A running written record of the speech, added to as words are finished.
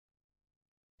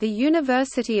The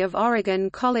University of Oregon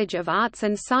College of Arts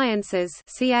and Sciences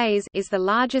is the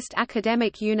largest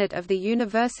academic unit of the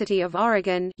University of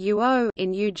Oregon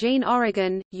in Eugene,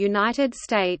 Oregon, United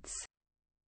States.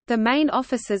 The main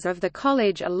offices of the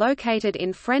college are located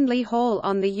in Friendly Hall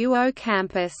on the UO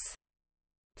campus.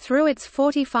 Through its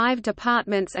 45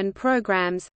 departments and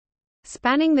programs,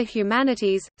 spanning the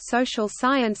humanities, social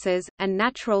sciences, and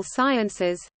natural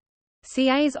sciences,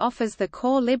 CAS offers the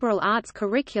core liberal arts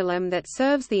curriculum that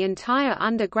serves the entire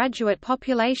undergraduate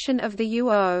population of the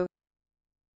UO.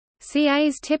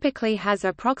 CAS typically has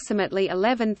approximately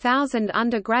 11,000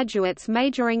 undergraduates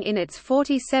majoring in its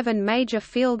 47 major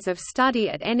fields of study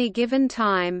at any given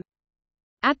time.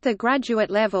 At the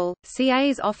graduate level,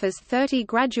 CAS offers 30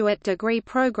 graduate degree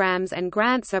programs and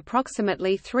grants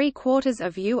approximately 3/4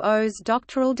 of UO's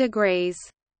doctoral degrees.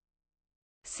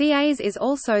 CAS is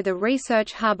also the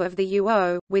research hub of the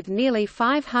UO, with nearly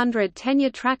 500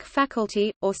 tenure-track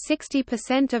faculty, or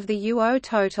 60% of the UO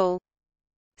total.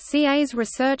 CAS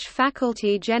research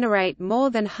faculty generate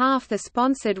more than half the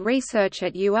sponsored research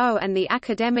at UO, and the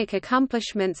academic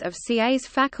accomplishments of CAS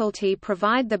faculty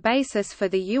provide the basis for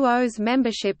the UO's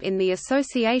membership in the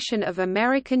Association of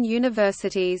American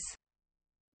Universities.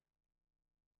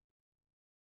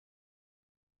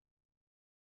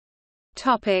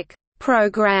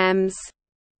 Programs.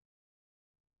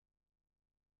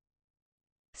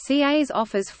 CAS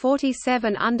offers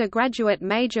 47 undergraduate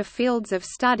major fields of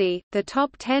study. The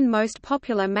top 10 most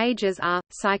popular majors are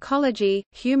psychology,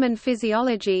 human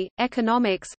physiology,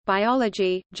 economics,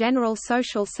 biology, general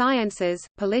social sciences,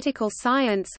 political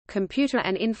science, computer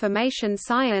and information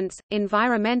science,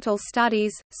 environmental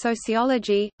studies,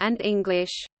 sociology, and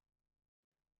English.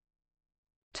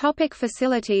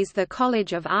 Facilities. The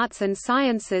College of Arts and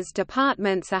Sciences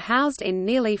departments are housed in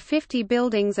nearly 50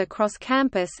 buildings across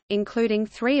campus, including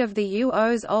 3 of the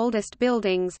UO's oldest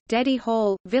buildings, Deddy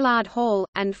Hall, Villard Hall,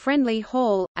 and Friendly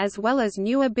Hall, as well as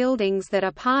newer buildings that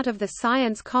are part of the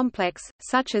science complex,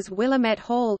 such as Willamette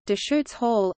Hall, Deschutes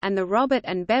Hall, and the Robert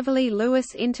and Beverly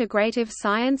Lewis Integrative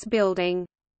Science Building.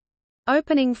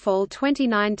 Opening fall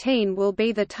 2019 will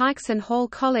be the Tykeson Hall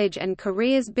College and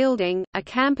Careers Building, a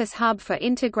campus hub for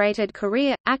integrated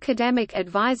career, academic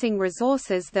advising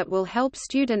resources that will help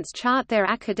students chart their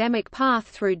academic path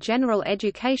through general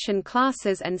education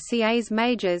classes and CAS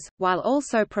majors, while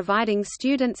also providing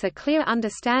students a clear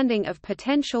understanding of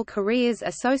potential careers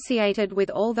associated with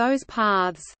all those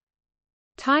paths.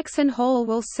 Tykeson Hall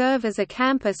will serve as a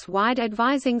campus-wide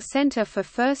advising center for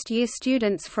first-year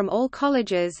students from all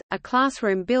colleges, a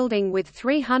classroom building with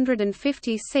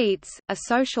 350 seats, a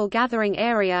social gathering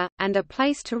area, and a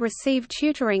place to receive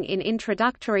tutoring in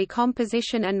introductory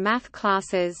composition and math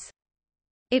classes.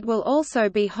 It will also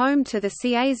be home to the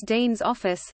CAS Dean's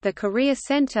Office, the Career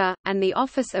Center, and the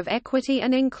Office of Equity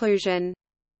and Inclusion.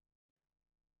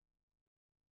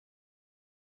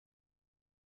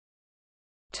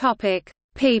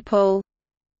 People.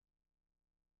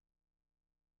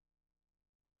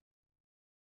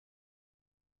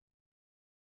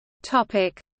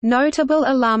 Notable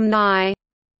alumni.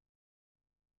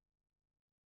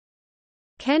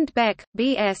 Kent Beck,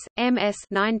 B.S., M.S.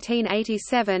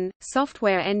 1987,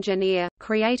 software engineer,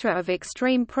 creator of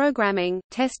extreme programming,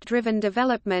 test-driven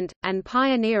development, and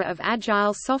pioneer of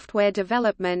agile software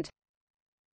development.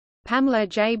 Pamela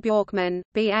J. Bjorkman,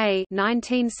 B.A.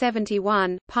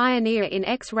 1971, pioneer in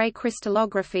X-ray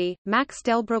crystallography, Max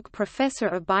Delbruck Professor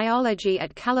of Biology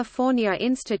at California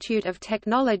Institute of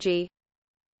Technology.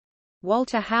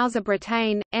 Walter Hauser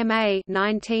Brattain, M.A.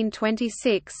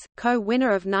 1926, co-winner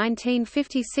of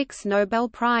 1956 Nobel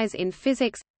Prize in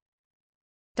Physics.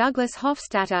 Douglas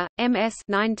Hofstadter, M.S.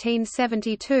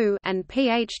 1972 and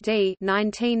Ph.D.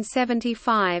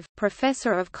 1975,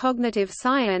 professor of cognitive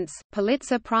science,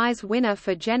 Pulitzer Prize winner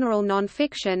for general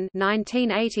nonfiction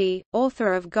 1980,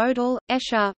 author of Gödel,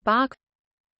 Escher, Bach.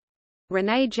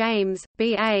 Renee James,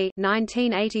 B.A.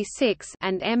 1986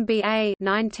 and M.B.A.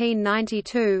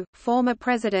 1992, former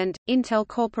president, Intel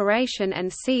Corporation and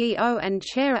CEO and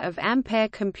chair of Ampere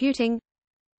Computing.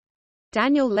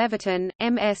 Daniel Levitin,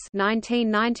 M.S.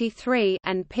 1993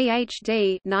 and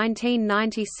Ph.D.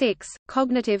 1996,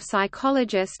 cognitive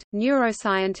psychologist,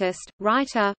 neuroscientist,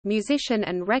 writer, musician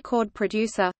and record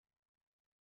producer.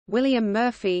 William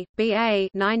Murphy, B.A.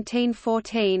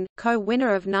 1914,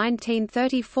 co-winner of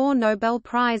 1934 Nobel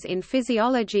Prize in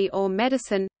Physiology or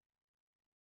Medicine.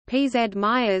 P. Z.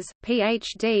 Myers,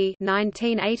 Ph.D.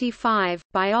 1985,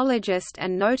 biologist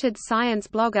and noted science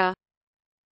blogger.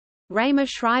 Ramer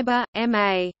Schreiber,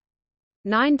 M.A.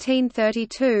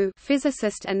 1932,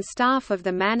 physicist and staff of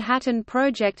the Manhattan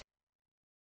Project.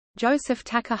 Joseph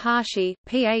Takahashi,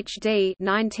 Ph.D.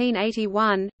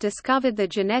 1981, discovered the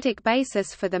genetic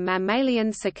basis for the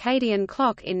mammalian circadian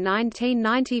clock in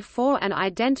 1994 and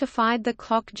identified the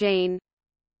clock gene.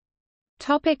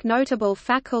 Notable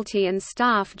faculty and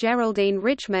staff: Geraldine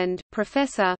Richmond,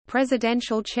 Professor,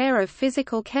 Presidential Chair of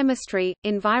Physical Chemistry,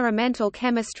 Environmental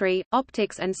Chemistry,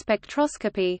 Optics and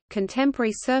Spectroscopy,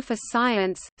 Contemporary Surface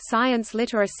Science, Science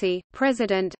Literacy,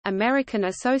 President, American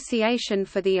Association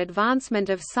for the Advancement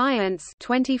of Science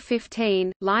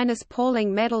 2015, Linus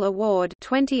Pauling Medal Award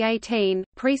 2018,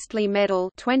 Priestley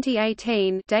Medal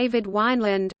 2018, David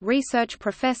Wineland, Research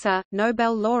Professor,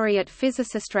 Nobel Laureate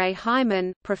Physicist Ray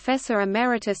Hyman, Professor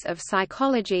Emeritus of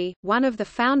Psychology, one of the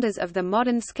founders of the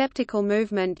modern skeptical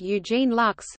movement Eugene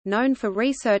Lux, known for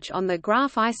research on the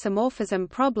graph isomorphism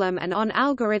problem and on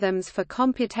algorithms for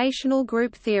computational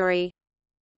group theory.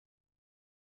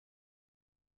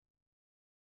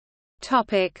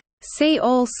 See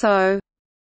also: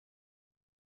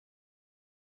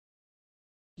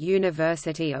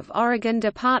 University of Oregon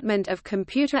Department of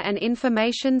Computer and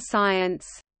Information Science